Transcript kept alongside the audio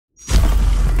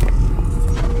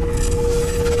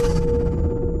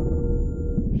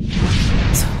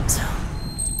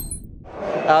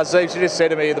Ziebell, you just said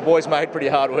to me the boys made pretty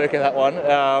hard work of that one.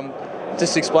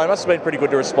 Just explain, must have been pretty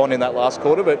good to respond in that last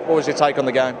quarter, but what was your take on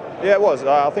the game? Yeah, it was.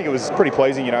 I think it was pretty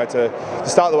pleasing, to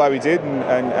start the way we did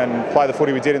and play the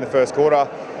footy we did in the first quarter.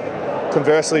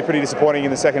 Conversely, pretty disappointing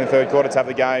in the second and third quarter to have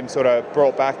the game sort of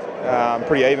brought back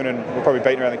pretty even, and we're probably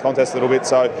beaten around the contest a little bit.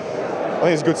 So I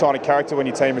think it's a good sign of character when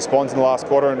your team responds in the last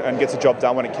quarter and gets the job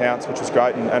done when it counts, which was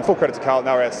great. And full credit to Carlton,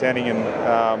 they were outstanding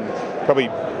and probably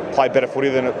played better footy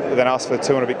than us for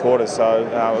 2 and a bit quarters. So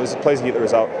it was pleasing to get the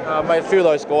result. Mate, a few of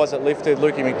those guys that lifted,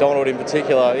 Lukey McDonald in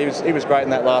particular, he was great in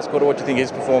that last quarter. What do you think of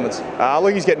his performance?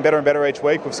 Lukey's getting better and better each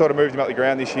week. We've sort of moved him up the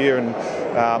ground this year and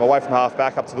away from half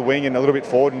back up to the wing and a little bit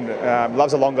forward, and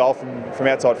loves a long goal from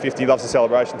outside 50. Loves the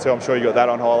celebration too. I'm sure you got that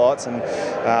on highlights.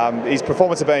 And his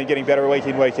performance has been getting better week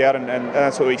in, week out, and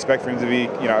that's what we expect for him to be,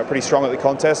 pretty strong at the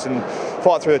contest and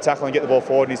fight through the tackle and get the ball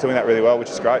forward. And he's doing that really well, which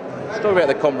is great. Let's talk about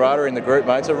the camaraderie in the group,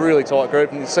 mate. It's a really tight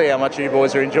group, and you see how much you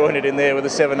boys are enjoying it in there with the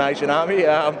Seven Nation Army.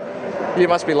 You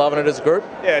must be loving it as a group.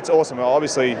 Yeah, it's awesome.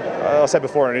 Obviously, I said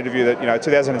before in an interview that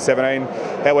 2017,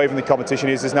 how even the competition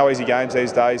is. There's no easy games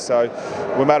these days, so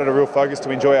we made it a real focus to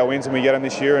enjoy our wins when we get them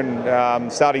this year.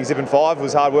 And starting Zip and 5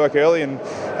 was hard work early, and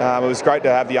it was great to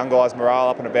have the young guys' morale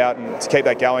up and about and to keep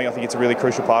that going. I think it's a really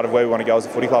crucial part of where we want to go as a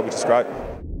footy club, which is great.